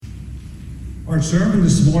Our sermon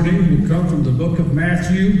this morning will come from the book of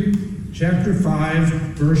Matthew, chapter 5,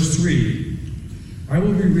 verse 3. I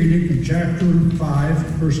will be reading from chapter 5,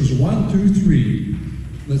 verses 1 through 3.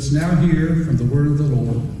 Let's now hear from the word of the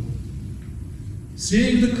Lord.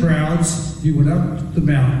 Seeing the crowds, he went up the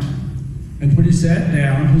mount, and when he sat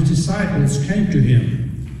down, his disciples came to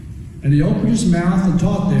him. And he opened his mouth and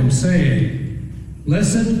taught them, saying,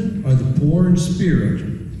 Blessed are the poor in spirit,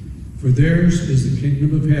 for theirs is the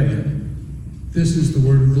kingdom of heaven. This is the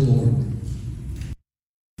word of the Lord.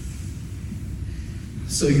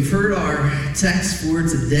 So you've heard our text for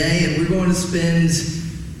today, and we're going to spend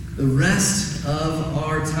the rest of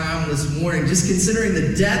our time this morning just considering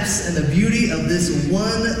the depths and the beauty of this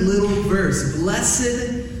one little verse.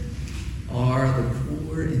 Blessed are the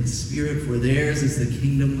poor in spirit, for theirs is the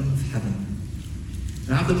kingdom of heaven.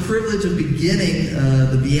 And I have the privilege of beginning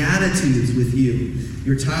the Beatitudes with you,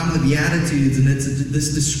 your time in the Beatitudes, and it's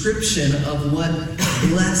this description of what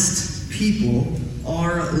blessed people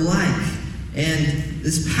are like. And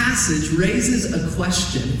this passage raises a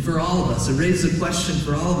question for all of us. It raises a question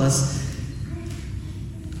for all of us.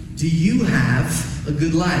 Do you have a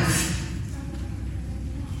good life?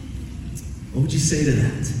 What would you say to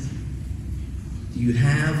that? Do you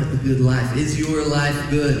have a good life? Is your life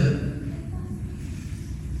good?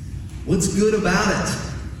 What's good about it?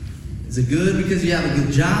 Is it good because you have a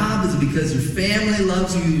good job? Is it because your family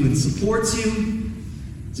loves you and supports you?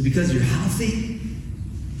 Is it because you're healthy?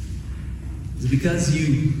 Is it because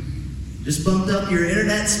you just bumped up your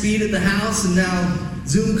internet speed at the house and now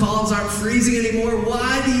Zoom calls aren't freezing anymore?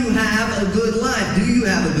 Why do you have a good life? Do you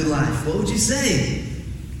have a good life? What would you say?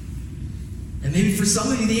 And maybe for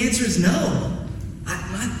some of you the answer is no.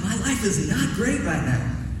 My life is not great right now.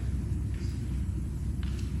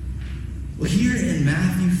 Well, here in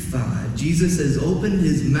Matthew 5, Jesus has opened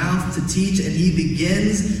his mouth to teach, and he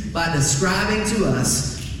begins by describing to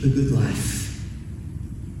us the good life.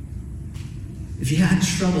 If you had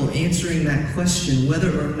trouble answering that question, whether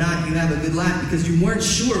or not you have a good life, because you weren't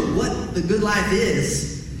sure what the good life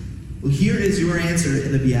is, well, here is your answer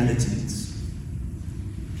in the Beatitudes.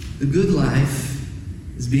 The good life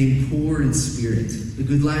is being poor in spirit. The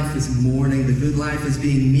good life is mourning. The good life is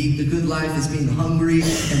being meek. The good life is being hungry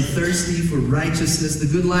and thirsty for righteousness. The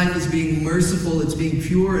good life is being merciful. It's being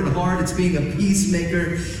pure in heart. It's being a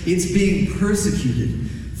peacemaker. It's being persecuted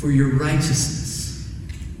for your righteousness.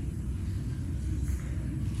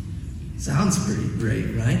 Sounds pretty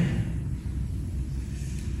great, right?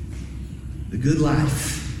 The good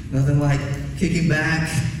life. Nothing like kicking back,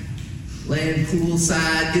 laying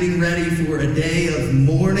poolside, getting ready for a day of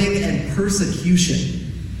mourning and persecution.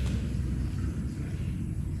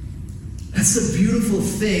 That's the beautiful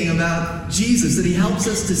thing about Jesus, that he helps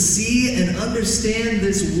us to see and understand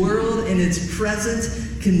this world in its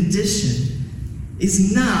present condition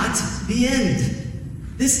is not the end.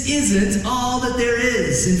 This isn't all that there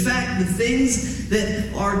is. In fact, the things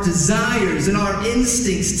that our desires and our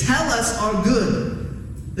instincts tell us are good,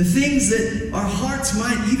 the things that our hearts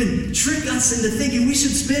might even trick us into thinking we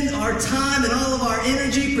should spend our time and all of our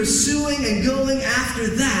energy pursuing and going after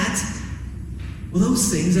that, well,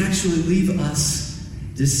 those things actually leave us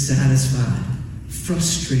dissatisfied,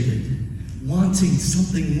 frustrated, wanting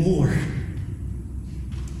something more.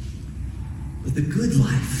 But the good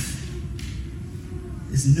life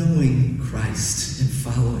is knowing Christ and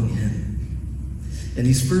following him. And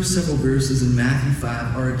these first several verses in Matthew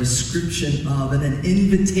 5 are a description of and an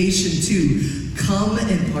invitation to come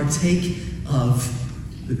and partake of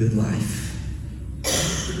the good life.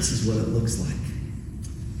 This is what it looks like.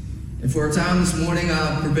 And for our time this morning,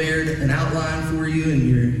 I've prepared an outline for you in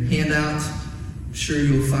your handout. I'm sure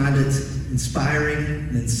you'll find it inspiring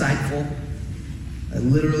and insightful. I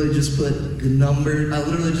literally just put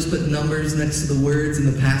numbers next to the words in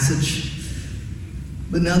the passage.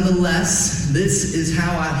 But nonetheless, this is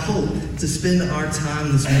how I hope to spend our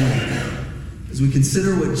time this morning. As we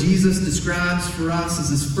consider what Jesus describes for us as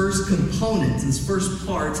his first component, his first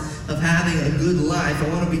part of having a good life, I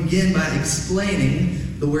want to begin by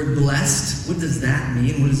explaining the word blessed. What does that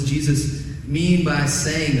mean? What does Jesus mean by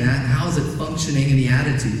saying that? How is it functioning in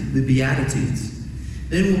the Beatitudes?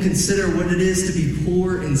 Then we'll consider what it is to be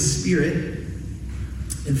poor in spirit.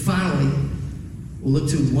 And finally, we'll look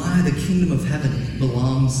to why the kingdom of heaven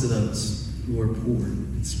belongs to those who are poor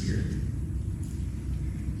in spirit.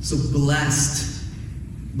 So blessed.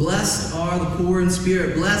 Blessed are the poor in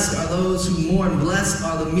spirit. Blessed are those who mourn. Blessed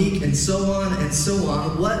are the meek, and so on and so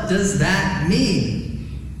on. What does that mean?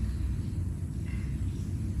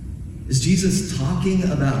 Is Jesus talking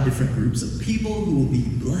about different groups of people who will be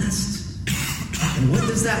blessed? And what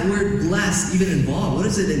does that word blessed even involve? What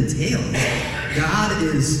does it entail? God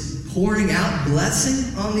is pouring out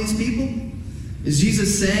blessing on these people? Is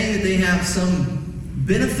Jesus saying that they have some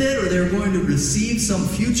benefit, or they're going to receive some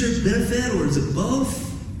future benefit, or is it both?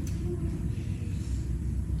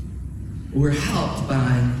 We're helped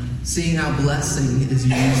by seeing how blessing is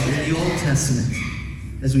used in the Old Testament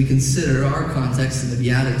as we consider our context in the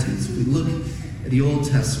Beatitudes. If we look at the Old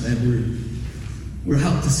Testament, we're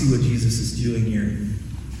helped to see what Jesus is doing here.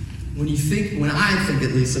 When I think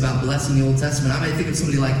at least about blessing the Old Testament, I might think of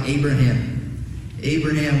somebody like Abraham.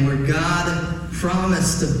 Abraham, where God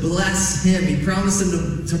promised to bless him. He promised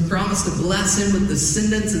him to bless him with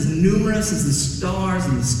descendants as numerous as the stars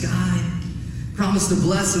in the sky. Promised to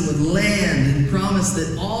bless him with land, and promised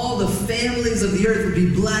that all the families of the earth would be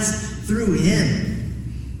blessed through him.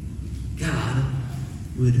 God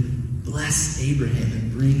would bless Abraham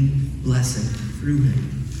and bring blessing through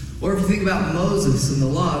him. Or if you think about Moses and the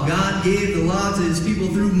law, God gave the law to his people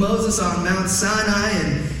through Moses on Mount Sinai,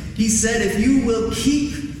 and he said, if you will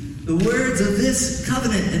keep the words of this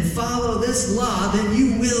covenant and follow this law, then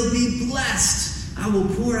you will be blessed. I will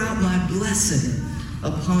pour out my blessing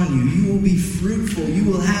upon you. You will be fruitful. You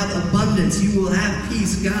will have abundance. You will have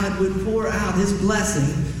peace. God would pour out his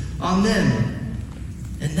blessing on them.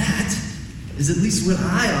 And that is at least what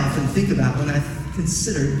I often think about when I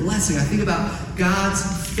consider blessing. I think about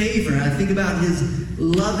God's favor. I think about his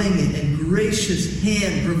loving and gracious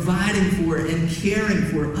hand providing for and caring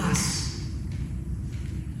for us.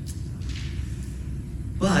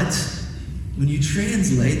 But when you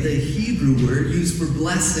translate the Hebrew word used for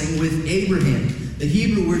blessing with Abraham, the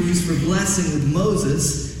Hebrew word used for blessing with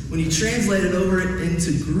Moses, when you translate it over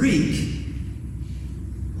into Greek,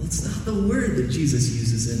 well, it's not the word that Jesus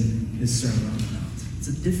uses in his Sermon on the Mount. It's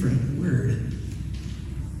a different word.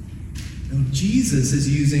 Now, Jesus is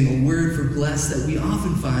using a word for blessed that we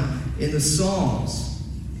often find in the Psalms.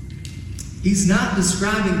 He's not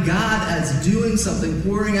describing God as doing something,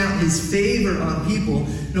 pouring out his favor on people.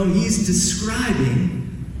 No, he's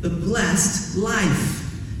describing the blessed life.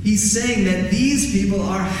 He's saying that these people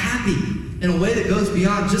are happy in a way that goes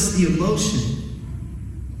beyond just the emotion.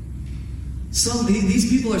 These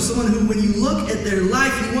people are someone who, when you look at their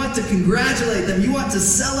life, you want to congratulate them. You want to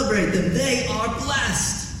celebrate them. They are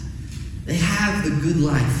blessed. They have the good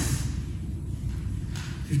life.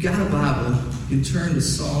 If you've got a Bible, you can turn to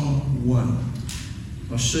Psalm 1.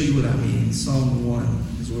 I'll show you what I mean. Psalm 1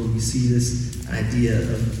 is where we see this idea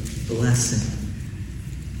of blessing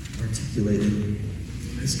articulated.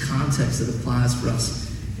 This context that applies for us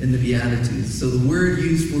in the Beatitudes. So the word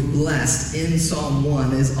used for blessed in Psalm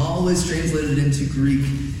 1 is always translated into Greek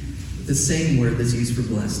with the same word that's used for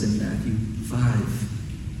blessed in Matthew 5.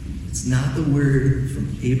 It's not the word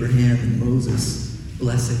from Abraham and Moses,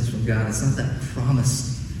 blessings from God. It's not that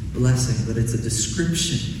promised blessing, but it's a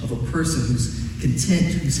description of a person who's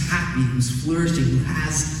content, who's happy, who's flourishing, who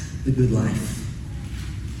has the good life.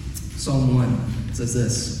 Psalm 1 says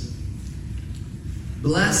this: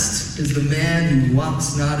 blessed is the man who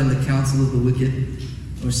walks not in the counsel of the wicked,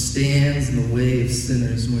 nor stands in the way of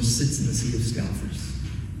sinners, nor sits in the seat of scoffers.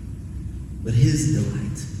 But his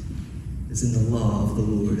delight is in the law of the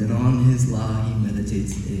Lord, and on his law he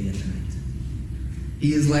meditates day and night.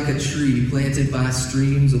 He is like a tree planted by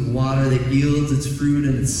streams of water that yields its fruit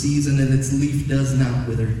in its season, and its leaf does not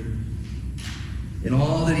wither. In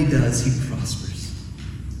all that he does, he prospers.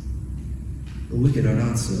 The wicked are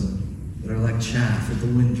not so, but are like chaff that the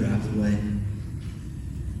wind drives away.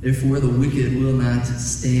 Therefore the wicked will not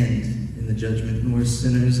stand in the judgment, nor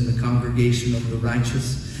sinners in the congregation of the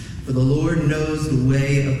righteous. For the Lord knows the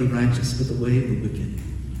way of the righteous, but the way of the wicked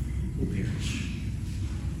will perish.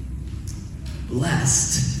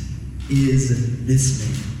 Blessed is this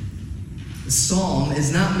man. The psalm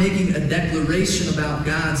is not making a declaration about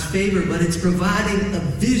God's favor, but it's providing a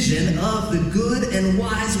vision of the good and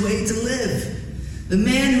wise way to live. The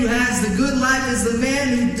man who has the good life is the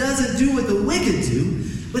man who doesn't do what the wicked do,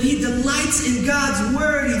 but he delights in God's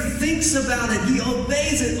word. He thinks about it. He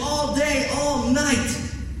obeys it all day, all night.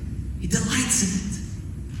 He delights in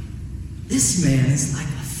it. This man is like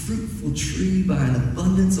a fruitful tree by an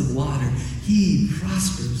abundance of water. He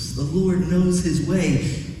prospers. The Lord knows his way.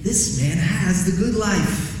 This man has the good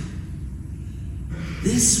life.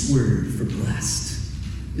 This word for blessed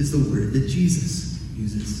is the word that Jesus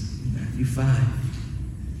uses in Matthew 5.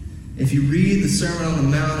 If you read the Sermon on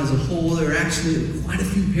the Mount as a whole, there are actually quite a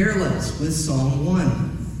few parallels with Psalm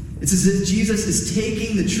 1. It's as if Jesus is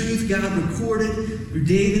taking the truth God recorded through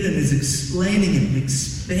David and is explaining it and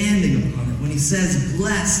expanding upon it when he says,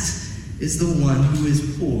 blessed is the one who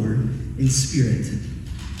is poor in spirit.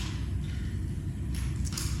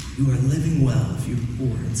 You are living well if you're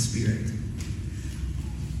poor in spirit,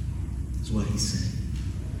 is what he's saying.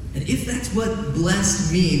 And if that's what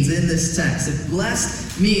blessed means in this text, if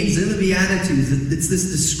blessed means in the Beatitudes, it's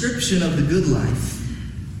this description of the good life,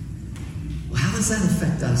 well, how does that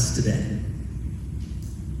affect us today?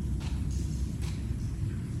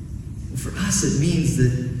 Well, for us, it means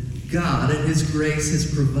that God, in his grace,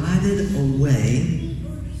 has provided a way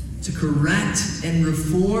to correct and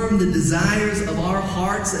reform the desires of our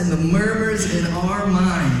hearts and the murmurs in our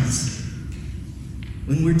minds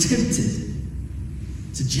when we're tempted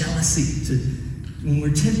to jealousy, when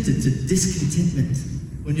we're tempted to discontentment.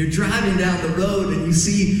 When you're driving down the road and you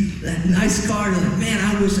see that nice car, you're like, man,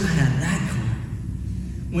 I wish I had that car.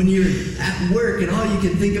 When you're at work and all you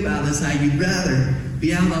can think about is how you'd rather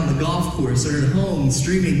be out on the golf course or at home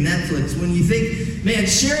streaming Netflix. When you think, man,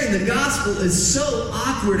 sharing the gospel is so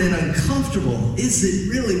awkward and uncomfortable, is it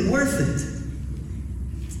really worth it?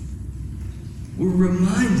 We're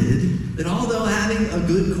reminded that although having a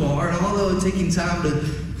good car and although taking time to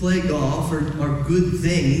play golf are good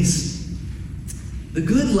things, the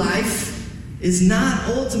good life is not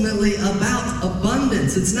ultimately about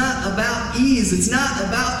abundance. It's not about ease. It's not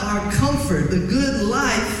about our comfort. The good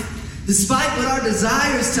life, despite what our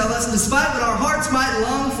desires tell us, despite what our hearts might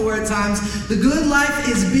long for at times, the good life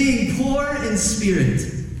is being poor in spirit.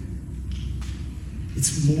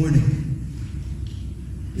 It's mourning.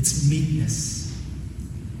 It's meekness.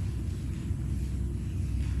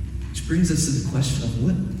 Which brings us to the question of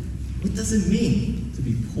what does it mean to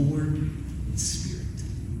be poor in spirit?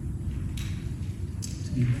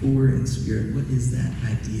 To be poor in spirit, what is that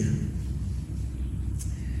idea?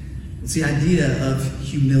 It's the idea of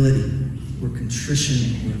humility or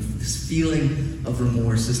contrition or this feeling of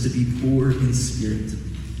remorse is to be poor in spirit,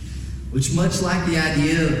 which, much like the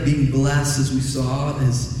idea of being blessed, as we saw,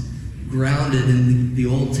 is grounded in the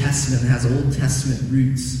Old Testament, has Old Testament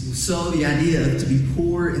roots. So the idea of to be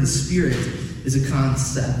poor in spirit is a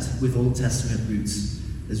concept with Old Testament roots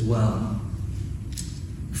as well.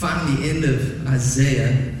 Finally, the end of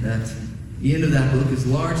Isaiah, the end of that book is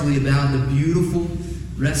largely about the beautiful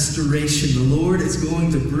restoration the Lord is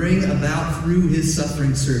going to bring about through his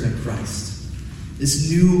suffering servant Christ.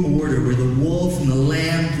 This new order where the wolf and the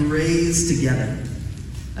lamb graze together.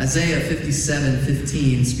 Isaiah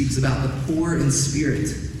 57:15 speaks about the poor in spirit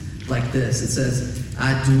like this. It says,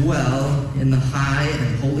 I dwell in the high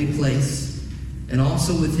and holy place, and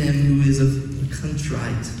also with him who is of a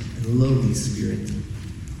contrite and lowly spirit,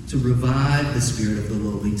 to revive the spirit of the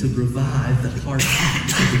lowly, to revive the heart of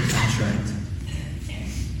the contrite.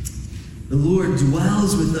 The Lord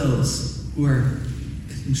dwells with those who are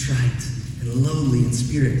contrite and lowly in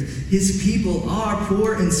spirit. His people are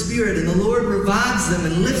poor in spirit, and the Lord revives them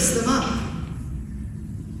and lifts them up.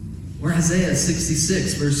 Or Isaiah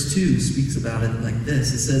 66, verse 2 speaks about it like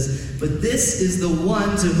this. It says, but this is the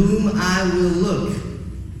one to whom I will look,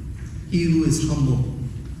 he who is humble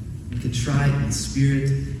and contrite in spirit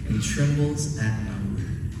and trembles at my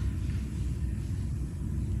word.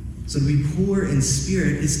 So to be poor in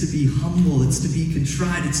spirit is to be humble, it's to be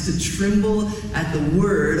contrite, it's to tremble at the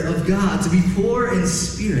word of God. To be poor in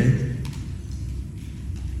spirit,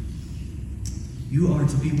 you are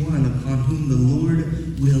to be one upon whom the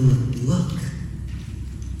Lord will look.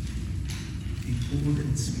 Be poor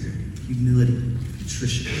in spirit, humility,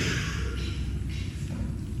 contrition.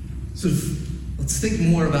 So let's think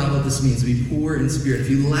more about what this means, to be poor in spirit. If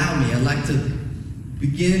you allow me, I'd like to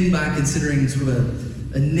begin by considering sort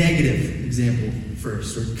of a negative example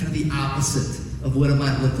first, or kind of the opposite of what it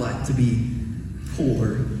might look like to be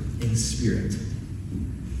poor in spirit.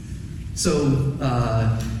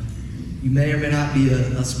 So, you may or may not be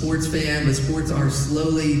a sports fan, but sports are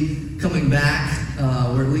slowly coming back,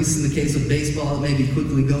 or at least in the case of baseball, it may be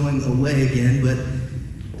quickly going away again. But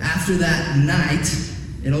after that night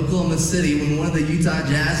in Oklahoma City, when one of the Utah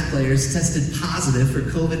Jazz players tested positive for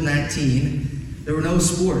COVID-19, there were no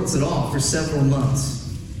sports at all for several months.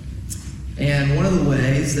 And one of the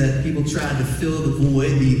ways that people tried to fill the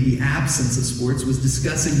void, the absence of sports, was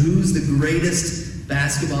discussing who's the greatest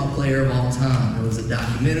basketball player of all time. There was a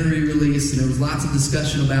documentary released, and there was lots of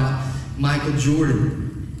discussion about Michael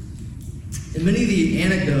Jordan. And many of the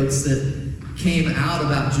anecdotes that came out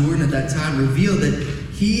about Jordan at that time revealed that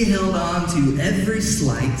he held on to every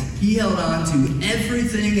slight, he held on to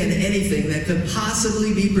everything and anything that could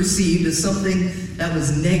possibly be perceived as something that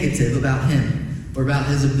was negative about him or about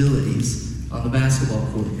his abilities on the basketball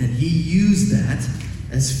court. And he used that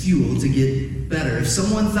as fuel to get better. If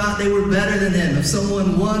someone thought they were better than him, if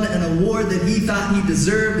someone won an award that he thought he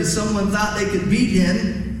deserved, if someone thought they could beat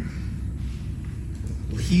him,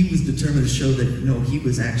 well, he was determined to show that, no, he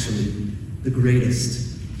was actually the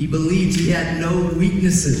greatest. He believed he had no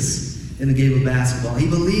weaknesses in the game of basketball. He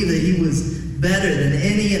believed that he was better than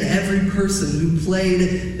any and every person who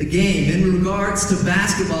played the game. In regards to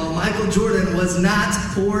basketball, Michael Jordan was not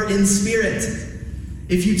poor in spirit.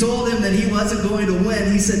 If you told him that he wasn't going to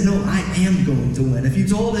win, he said, no, I am going to win. If you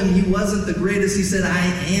told him he wasn't the greatest, he said, I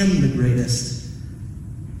am the greatest.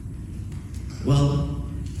 Well,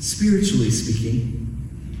 spiritually speaking,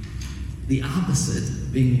 the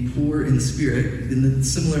opposite, being poor in spirit, in the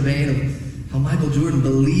similar vein of how Michael Jordan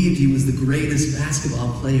believed he was the greatest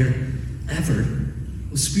basketball player ever,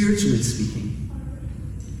 was spiritually speaking.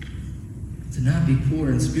 To not be poor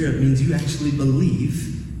in spirit means you actually believe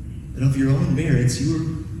that of your own merits, you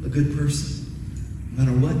are a good person, no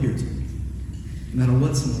matter what you're told, no matter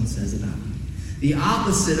what someone says about you. The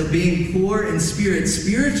opposite of being poor in spirit,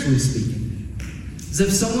 spiritually speaking, is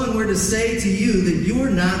if someone were to say to you that you're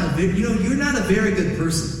not a very good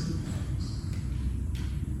person.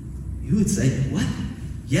 You would say, what?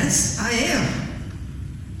 Yes, I am.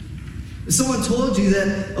 If someone told you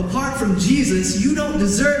that apart from Jesus, you don't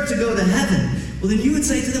deserve to go to heaven, well, then you would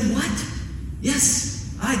say to them, what?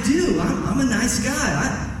 Yes, I do. I'm a nice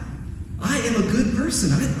guy. I am a good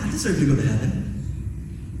person. I deserve to go to heaven.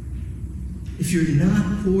 If you're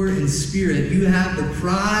not poor in spirit, you have the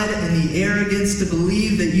pride and the arrogance to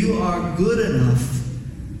believe that you are good enough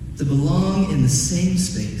to belong in the same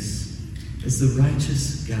space as the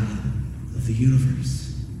righteous God of the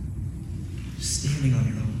universe. Just standing on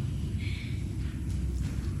your own.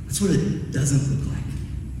 That's what it doesn't look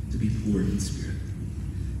like to be poor in spirit.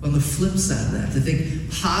 On the flip side of that, to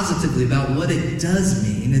think positively about what it does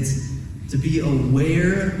mean, it's to be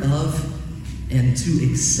aware of and to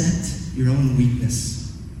accept your own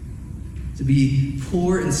weakness. To be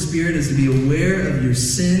poor in spirit is to be aware of your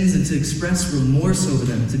sins and to express remorse over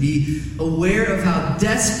them. To be aware of how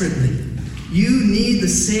desperately you need the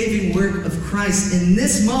saving work of Christ in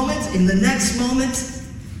this moment, in the next moment,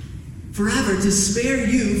 forever, to spare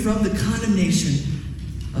you from the condemnation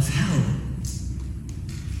of hell.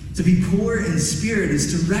 To be poor in spirit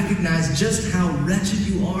is to recognize just how wretched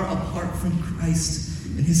you are apart from Christ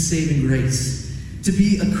and his saving grace. To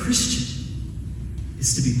be a Christian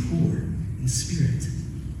is to be poor in spirit.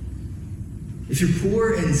 If you're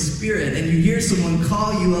poor in spirit and you hear someone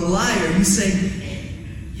call you a liar, you say,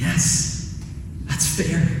 yes, that's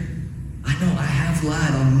fair. I know I have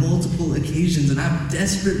lied on multiple occasions and I'm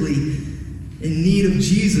desperately in need of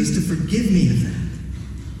Jesus to forgive me of that.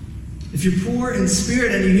 If you're poor in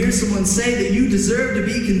spirit and you hear someone say that you deserve to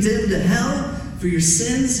be condemned to hell for your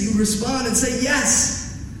sins, you respond and say, yes,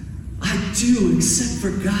 I do, except for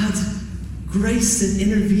God's grace that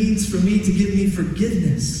intervenes for me to give me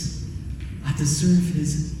forgiveness. I deserve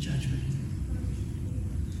his judgment.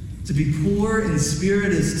 To be poor in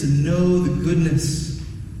spirit is to know the goodness,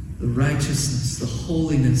 the righteousness, the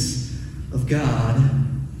holiness of God,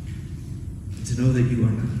 and to know that you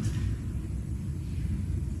are not.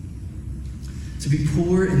 To be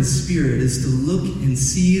poor in spirit is to look and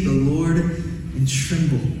see the Lord and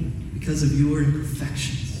tremble because of your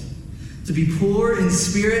imperfections. To be poor in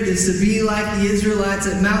spirit is to be like the Israelites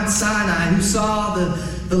at Mount Sinai who saw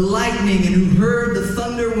the lightning and who heard the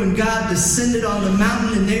thunder when God descended on the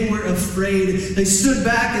mountain and they were afraid. They stood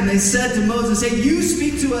back and they said to Moses, hey, you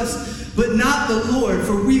speak to us, but not the Lord,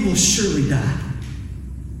 for we will surely die.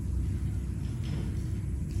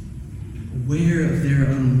 Aware of their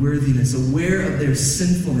unworthiness, aware of their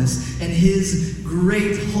sinfulness and his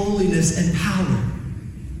great holiness and power,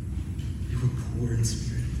 they were poor in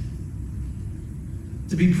spirit.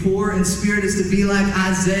 To be poor in spirit is to be like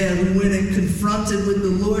Isaiah, who when confronted with the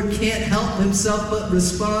Lord can't help himself but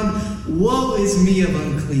respond, woe is me of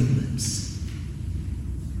unclean lips.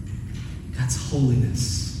 God's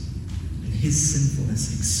holiness and his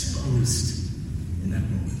sinfulness exposed in that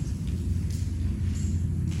moment.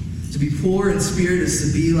 To be poor in spirit is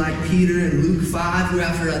to be like Peter in Luke 5, who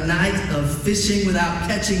after a night of fishing without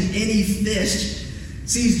catching any fish,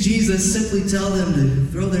 sees Jesus simply tell them to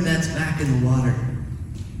throw their nets back in the water.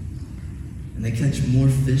 And they catch more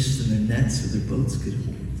fish than their nets or their boats could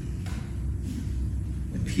hold.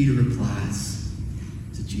 And Peter replies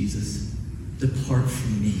to Jesus, depart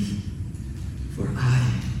from me, for I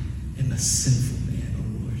am a sinful man, O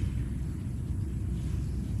Lord.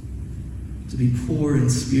 To be poor in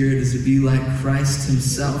spirit is to be like Christ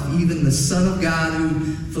himself, even the Son of God,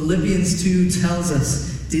 who Philippians 2 tells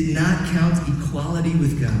us did not count equality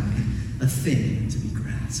with God a thing to be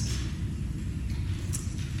grasped.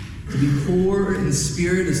 To be poor in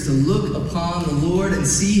spirit is to look upon the Lord and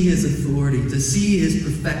see his authority, to see his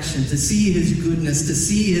perfection, to see his goodness, to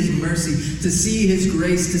see his mercy, to see his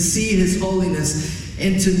grace, to see his holiness,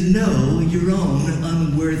 and to know your own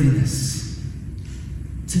unworthiness,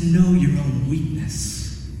 to know your own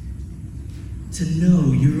weakness, to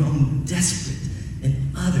know your own desperate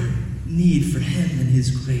and utter need for him and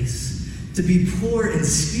his grace. To be poor in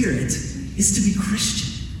spirit is to be Christian.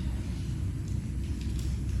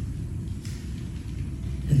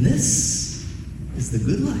 And this is the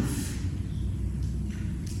good life.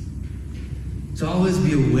 To always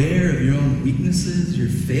be aware of your own weaknesses, your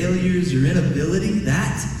failures, your inability.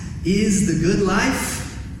 That is the good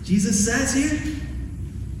life, Jesus says here.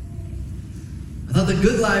 I thought the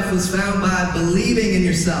good life was found by believing in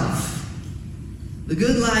yourself. The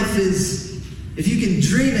good life is, if you can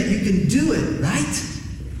dream it, you can do it, right?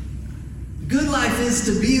 The good life is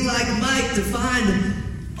to be like Mike, to find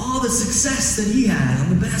all the success that he had on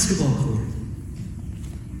the basketball court.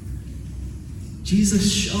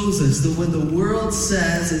 Jesus shows us that what the world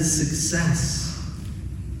says is success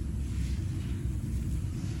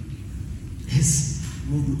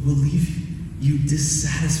will leave you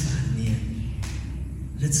dissatisfied in the end.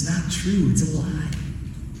 But it's not true. It's a lie.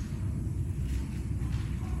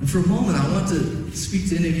 And for a moment, I want to speak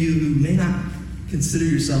to any of you who may not consider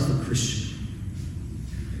yourself a Christian.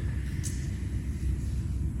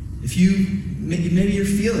 If maybe you're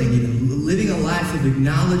feeling, living a life of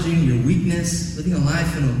acknowledging your weakness, living a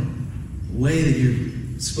life in a way that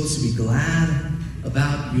you're supposed to be glad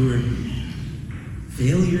about your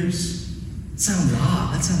failures. It sounds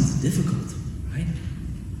odd. That sounds difficult, right?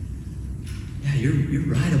 Yeah, you're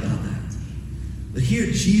right about that. But here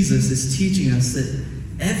Jesus is teaching us that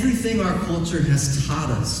everything our culture has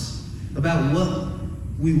taught us about what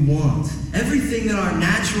we want, everything that our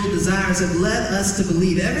natural desires have led us to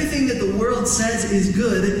believe, everything that the world says is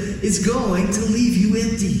good is going to leave you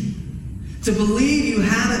empty. To believe you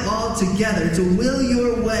have it all together, to will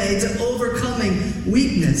your way to overcoming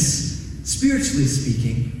weakness, spiritually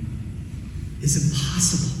speaking, is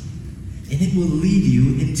impossible. And it will lead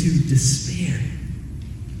you into despair.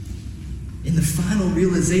 In the final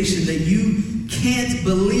realization that you can't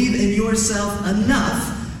believe in yourself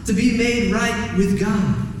enough to be made right with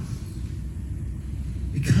God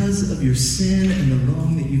because of your sin and the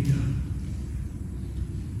wrong that you've done.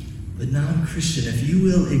 But non-Christian, if you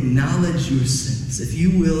will acknowledge your sins, if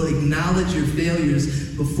you will acknowledge your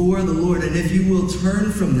failures before the Lord, and if you will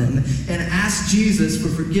turn from them and ask Jesus for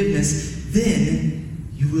forgiveness, then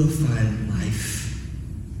you will find life.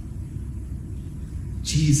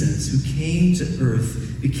 Jesus, who came to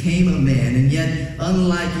earth, became a man, and yet,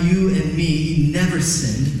 unlike you and me, he never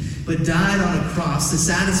sinned, but died on a cross to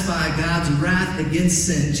satisfy God's wrath against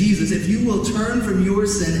sin. Jesus, if you will turn from your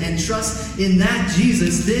sin and trust in that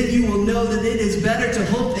Jesus, then you will know that it is better to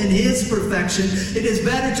hope in his perfection. It is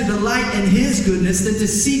better to delight in his goodness than to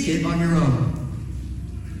seek it on your own.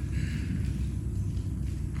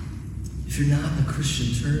 If you're not a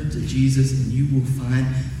Christian, turn to Jesus and you will find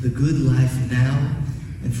the good life now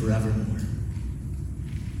and forevermore.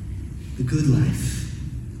 The good life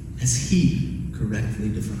as he correctly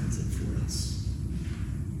defines it for us.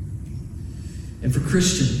 And for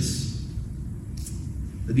Christians,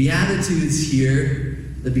 the Beatitudes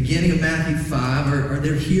here, the beginning of Matthew 5,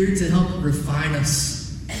 they're here to help refine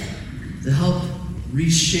us, to help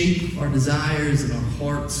reshape our desires and our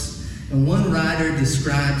hearts. And one writer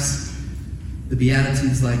describes the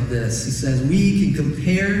Beatitudes like this. He says, we can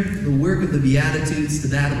compare the work of the Beatitudes to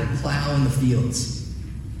that of a plow in the fields.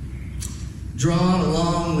 Drawn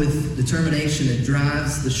along with determination, it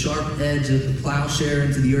drives the sharp edge of the plowshare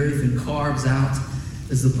into the earth and carves out,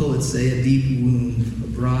 as the poets say, a deep wound, a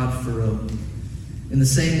broad furrow. In the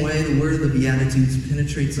same way, the word of the Beatitudes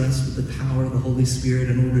penetrates us with the power of the Holy Spirit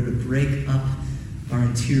in order to break up our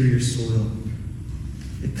interior soil.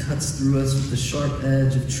 It cuts through us with the sharp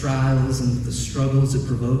edge of trials and with the struggles it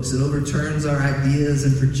provokes. It overturns our ideas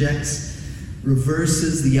and projects,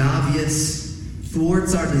 reverses the obvious,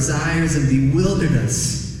 thwarts our desires, and bewilders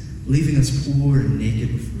us, leaving us poor and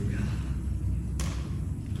naked before God.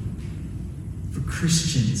 For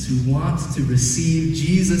Christians who want to receive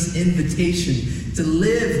Jesus' invitation to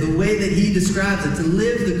live the way that he describes it, to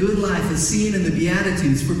live the good life as seen in the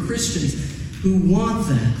Beatitudes, for Christians who want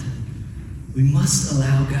that, we must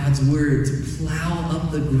allow God's word to plow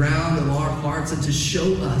up the ground of our hearts and to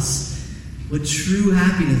show us what true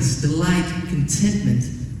happiness, delight, contentment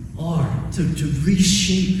are, to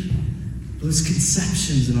reshape those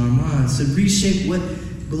conceptions in our minds, to reshape what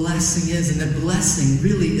blessing is, and that blessing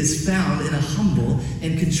really is found in a humble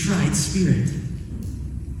and contrite spirit.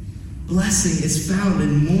 Blessing is found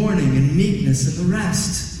in mourning and meekness and the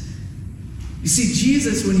rest. You see,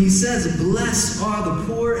 Jesus, when he says, blessed are the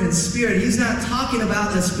poor in spirit, he's not talking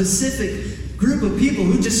about a specific group of people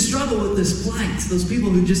who just struggle with this plight, those people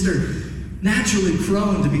who just are naturally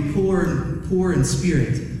prone to be poor in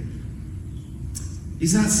spirit.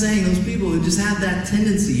 He's not saying those people who just have that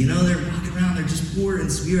tendency, they're walking around, they're just poor in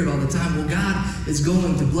spirit all the time. Well, God is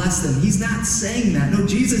going to bless them. He's not saying that. No,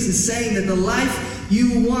 Jesus is saying that the life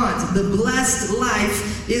you want, the blessed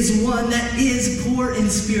life, is one that is poor in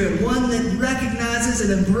spirit, one that recognizes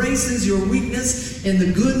and embraces your weakness and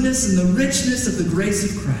the goodness and the richness of the grace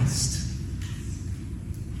of Christ.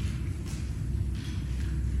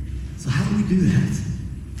 So how do we do that?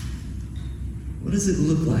 What does it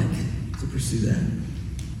look like to pursue that?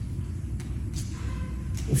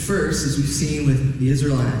 Well, first, as we've seen with the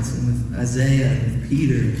Israelites and with Isaiah and with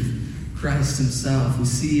Peter and Christ himself, we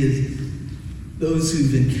see as those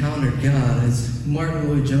who've encountered God, as Martin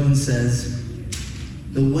Lloyd-Jones says,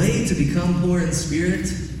 the way to become poor in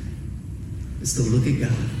spirit is to look at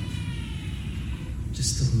God.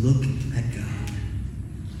 Just to look at God.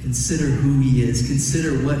 Consider who he is.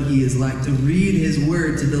 Consider what he is like. To read his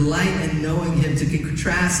word. To delight in knowing him. To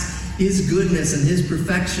contrast his goodness and his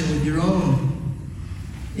perfection with your own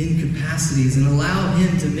incapacities. And allow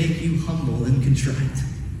him to make you humble and contrite.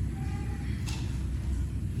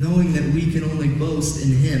 Knowing that we can only boast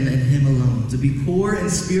in him and him alone. To be poor in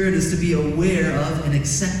spirit is to be aware of and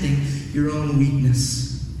accepting your own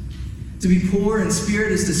weakness. To be poor in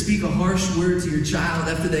spirit is to speak a harsh word to your child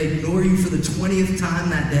after they ignore you for the 20th time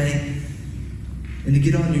that day. And to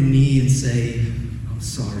get on your knee and say, I'm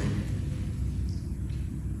sorry.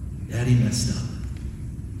 Daddy messed up.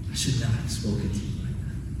 I should not have spoken to you like that.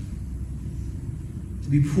 To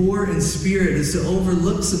be poor in spirit is to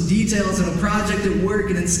overlook some details in a project at work,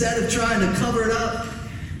 and instead of trying to cover it up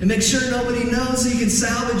and make sure nobody knows so you can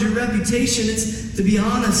salvage your reputation, it's to be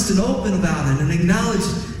honest and open about it and acknowledge,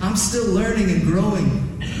 I'm still learning and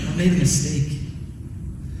growing. I made a mistake.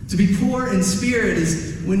 To be poor in spirit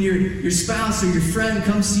is when your spouse or your friend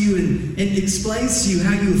comes to you and explains to you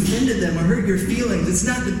how you offended them or hurt your feelings. It's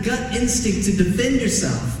not the gut instinct to defend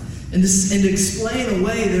yourself and to explain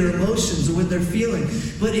away their emotions or what they're feeling,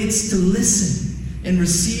 but it's to listen and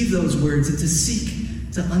receive those words and to seek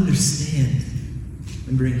to understand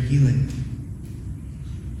and bring healing.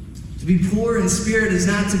 To be poor in spirit is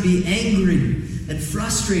not to be angry and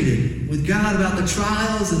frustrated with God about the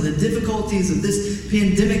trials and the difficulties of this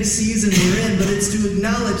pandemic season we're in, but it's to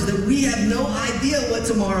acknowledge that we have no idea what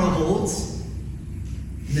tomorrow holds,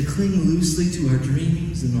 and to cling loosely to our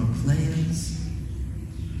dreams and our plans,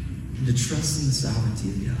 and to trust in the sovereignty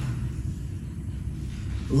of God.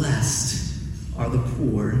 Blessed are the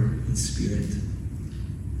poor in spirit.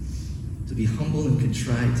 To be humble and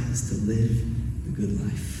contrite is to live the good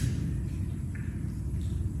life.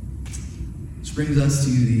 Which brings us to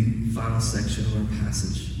the final section of our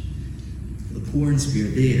passage. The poor in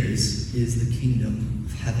spirit, theirs is the kingdom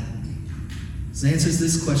of heaven. This answers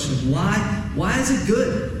this question of why is it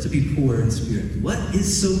good to be poor in spirit? What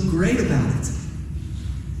is so great about it?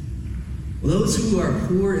 Well, those who are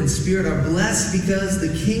poor in spirit are blessed because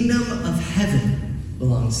the kingdom of heaven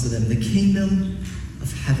belongs to them. The kingdom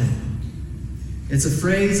of heaven. It's a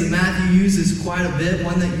phrase that Matthew uses quite a bit,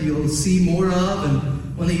 one that you'll see more of and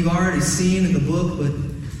one that you've already seen in the book, but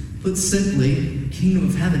put simply, kingdom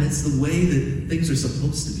of heaven, it's the way that things are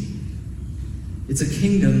supposed to be. It's a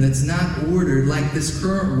kingdom that's not ordered like this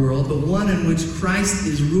current world, but one in which Christ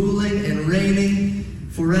is ruling and reigning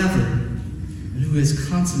forever, and who has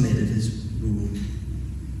consummated his rule.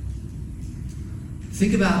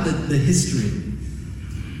 Think about the history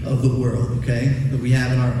of the world, okay, that we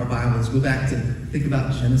have in our Bibles. Go back to think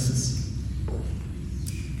about Genesis.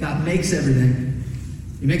 God makes everything.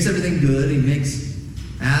 He makes everything good. He makes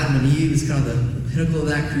Adam and Eve as kind of the pinnacle of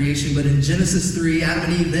that creation. But in Genesis 3,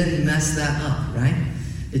 Adam and Eve then messed that up, right?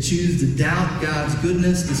 They choose to doubt God's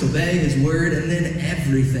goodness, disobey his word, and then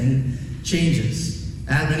everything changes.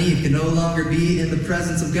 Adam and Eve can no longer be in the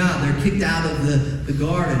presence of God. They're kicked out of the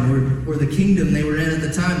garden or the kingdom they were in at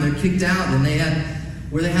the time. They're kicked out, and they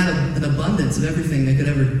had an abundance of everything they could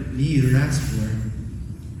ever need or ask for.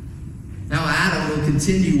 Now Adam will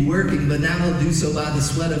continue working, but now he'll do so by the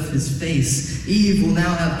sweat of his face. Eve will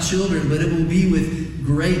now have children, but it will be with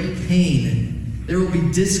great pain. And there will be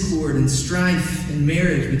discord and strife in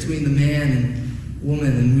marriage between the man and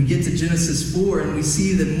woman. And we get to Genesis 4, and we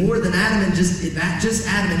see that more than just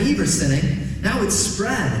Adam and Eve are sinning, now it's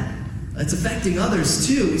spread. It's affecting others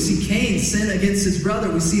too. We see Cain sin against his brother.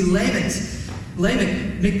 We see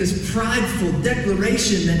Lamech make this prideful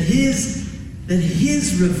declaration that his that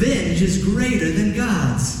his revenge is greater than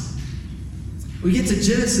God's. We get to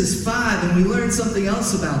Genesis 5 and we learn something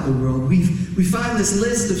else about the world. We find this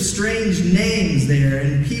list of strange names there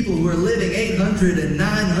and people who are living 800 and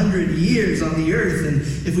 900 years on the earth. And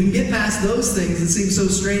if we can get past those things that seem so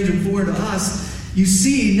strange and foreign to us, you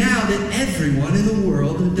see now that everyone in the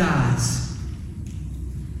world dies.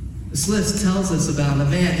 This list tells us about a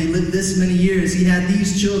man. He lived this many years. He had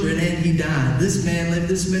these children and he died. This man lived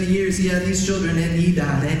this many years. He had these children and he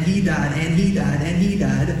died. And he died. And he died. And he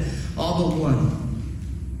died. All but one.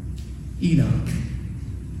 Enoch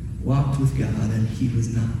walked with God and he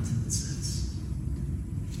was not, it says.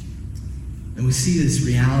 And we see this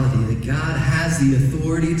reality that God has the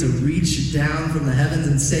authority to reach down from the heavens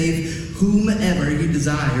and save whomever he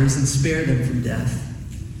desires and spare them from death.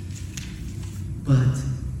 But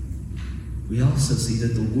we also see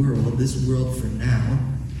that the world, this world for now,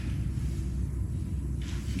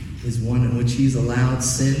 is one in which he's allowed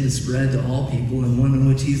sin to spread to all people and one in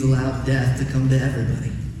which he's allowed death to come to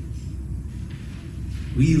everybody.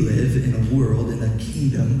 We live in a world, in a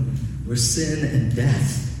kingdom, where sin and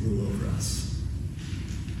death rule over us.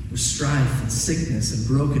 Where strife and sickness and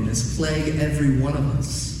brokenness plague every one of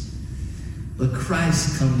us. But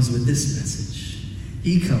Christ comes with this message.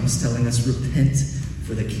 He comes telling us, repent,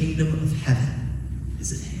 for the kingdom of heaven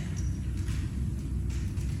is at hand.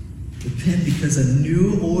 Repent because a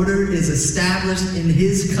new order is established in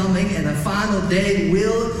his coming, and a final day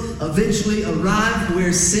will eventually arrive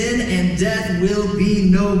where sin and death will be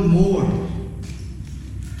no more.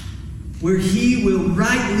 Where he will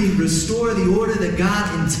rightly restore the order that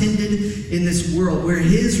God intended in this world. Where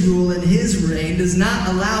his rule and his reign does not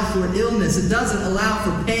allow for illness. It doesn't allow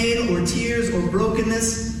for pain or tears or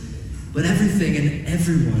brokenness. But everything and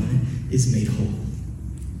everyone is made whole.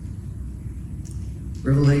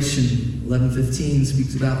 Revelation 11:15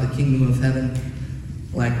 speaks about the kingdom of heaven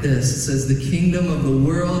like this. It says, the kingdom of the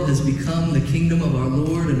world has become the kingdom of our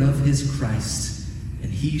Lord and of his Christ,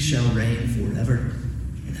 and he shall reign forever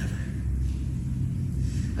and ever.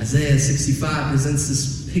 Isaiah 65 presents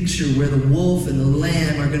this picture where the wolf and the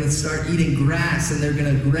lamb are going to start eating grass and they're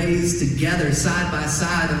going to graze together side by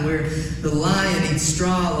side, and where the lion eats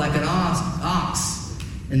straw like an ox,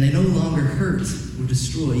 and they no longer hurt or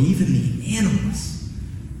destroy. Even the animals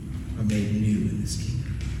are made new in this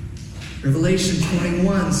kingdom. Revelation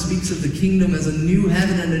 21 speaks of the kingdom as a new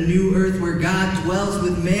heaven and a new earth where God dwells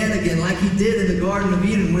with man again like he did in the Garden of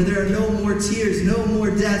Eden, where there are no more tears, no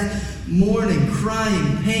more death, mourning,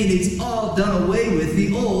 crying, pain. It's all done away with.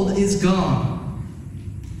 The old is gone.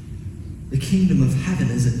 The kingdom of heaven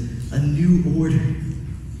is a new order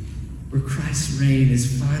where Christ's reign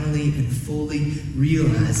is finally and fully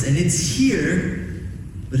realized. And it's here,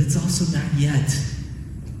 but it's also not yet.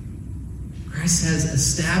 Christ has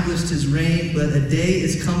established his reign, but a day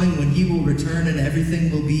is coming when he will return and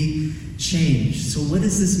everything will be changed. So what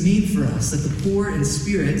does this mean for us? That the poor in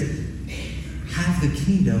spirit have the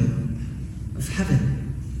kingdom of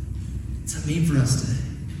heaven. What's that mean for us today?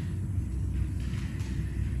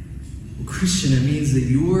 Well, Christian, it means that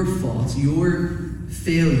your faults, your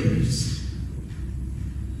failures,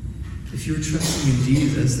 if you're trusting in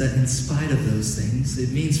Jesus, that in spite of those things,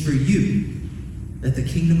 it means for you that the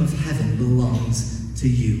kingdom of heaven belongs to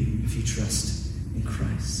you if you trust in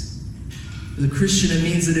Christ. For the Christian, it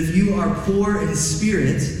means that if you are poor in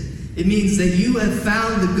spirit, it means that you have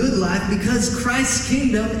found the good life because Christ's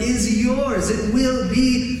kingdom is yours. It will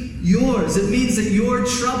be yours. It means that your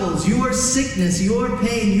troubles, your sickness, your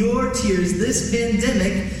pain, your tears, this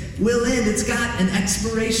pandemic will end. It's got an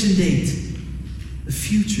expiration date. The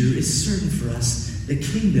future is certain for us. The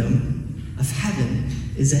kingdom of heaven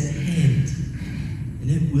is at hand. And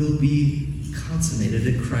it will be consummated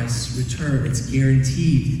at Christ's return. It's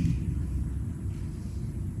guaranteed.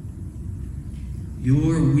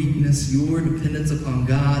 Your weakness, your dependence upon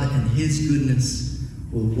God and his goodness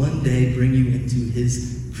will one day bring you into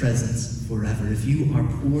his presence forever. If you are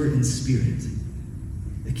poor in spirit,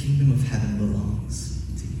 the kingdom of heaven belongs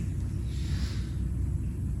to you.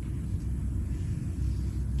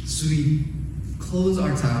 So we close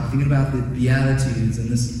our time thinking about the Beatitudes and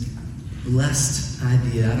this blessed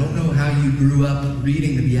idea. I don't know how you grew up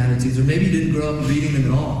reading the Beatitudes, or maybe you didn't grow up reading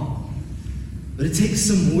them at all. But it takes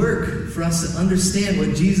some work for us to understand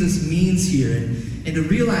what Jesus means here and to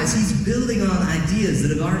realize he's building on ideas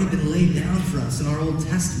that have already been laid down for us in our Old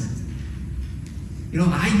Testament. You know,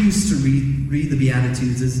 I used to read the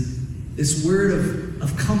Beatitudes as this word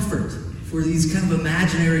of comfort for these kind of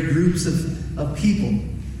imaginary groups of people.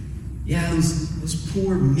 Yeah, those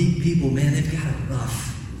poor, meek people, man, they've got it rough.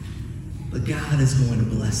 But God is going to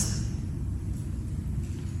bless them.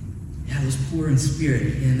 Yeah, who's poor in spirit,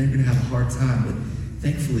 and they're going to have a hard time, but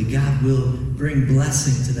thankfully God will bring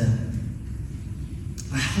blessing to them.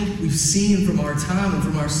 I hope we've seen from our time and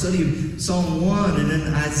from our study of Psalm 1 and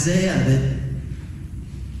then Isaiah that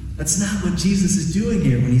that's not what Jesus is doing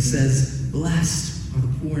here when he says, blessed are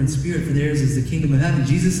the poor in spirit, for theirs is the kingdom of heaven.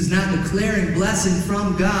 Jesus is not declaring blessing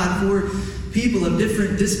from God for people of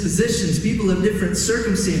different dispositions, people of different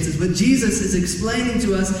circumstances, but Jesus is explaining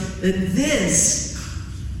to us that this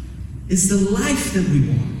is the life that we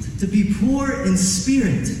want. To be poor in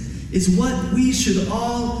spirit is what we should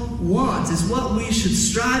all want, is what we should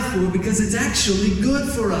strive for, because it's actually good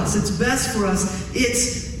for us. It's best for us.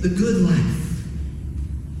 It's the good life.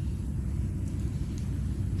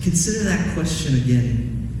 Consider that question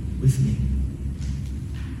again with me.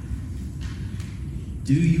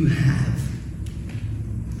 Do you have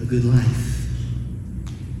a good life?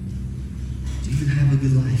 Do you have a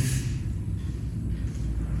good life?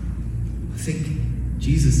 I think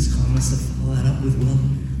Jesus is calling us to follow that up with, well,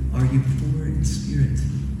 are you poor in spirit?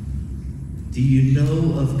 Do you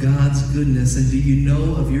know of God's goodness, and do you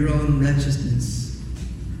know of your own righteousness?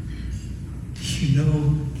 Do you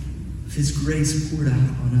know of his grace poured out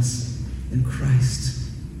on us in Christ,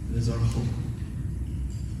 who is our hope?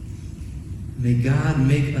 May God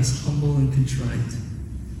make us humble and contrite.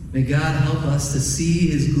 May God help us to see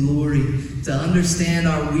his glory, to understand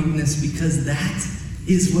our weakness, because that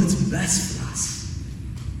is what's best for us.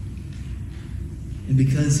 And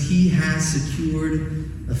because he has secured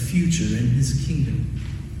a future in his kingdom,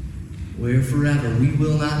 where forever we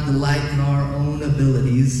will not delight in our own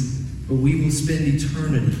abilities, but we will spend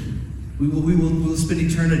eternity. We'll spend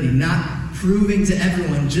eternity not proving to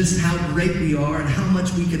everyone just how great we are and how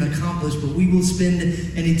much we can accomplish, but we will spend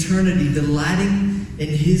an eternity delighting in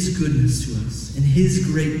his goodness to us, in his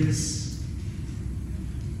greatness.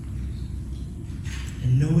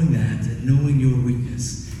 And knowing that, and knowing your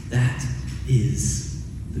weakness, that is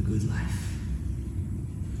the good life.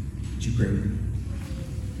 Would you pray with me?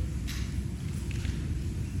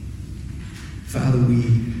 Father, we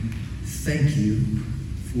thank you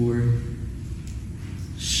for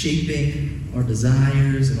shaping our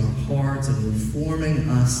desires and our hearts and reforming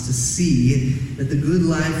us to see that the good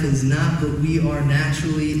life is not what we are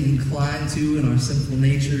naturally inclined to in our sinful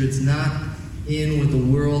nature. It's not in what the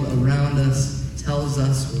world around us tells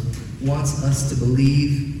us or wants us to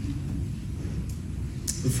believe.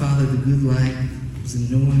 But Father, the good life is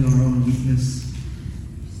in knowing our own weakness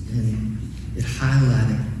and it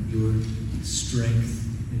highlighting your strength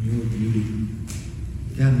and your beauty.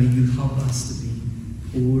 God, may you help us to be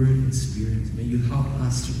poor in spirit. May you help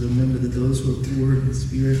us to remember that those who are poor in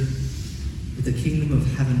spirit, that the kingdom of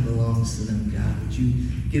heaven belongs to them, God. Would you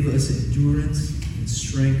give us endurance and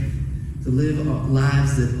strength to live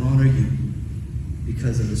lives that honor you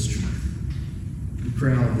because of this truth. We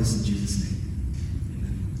pray all of this in Jesus' name.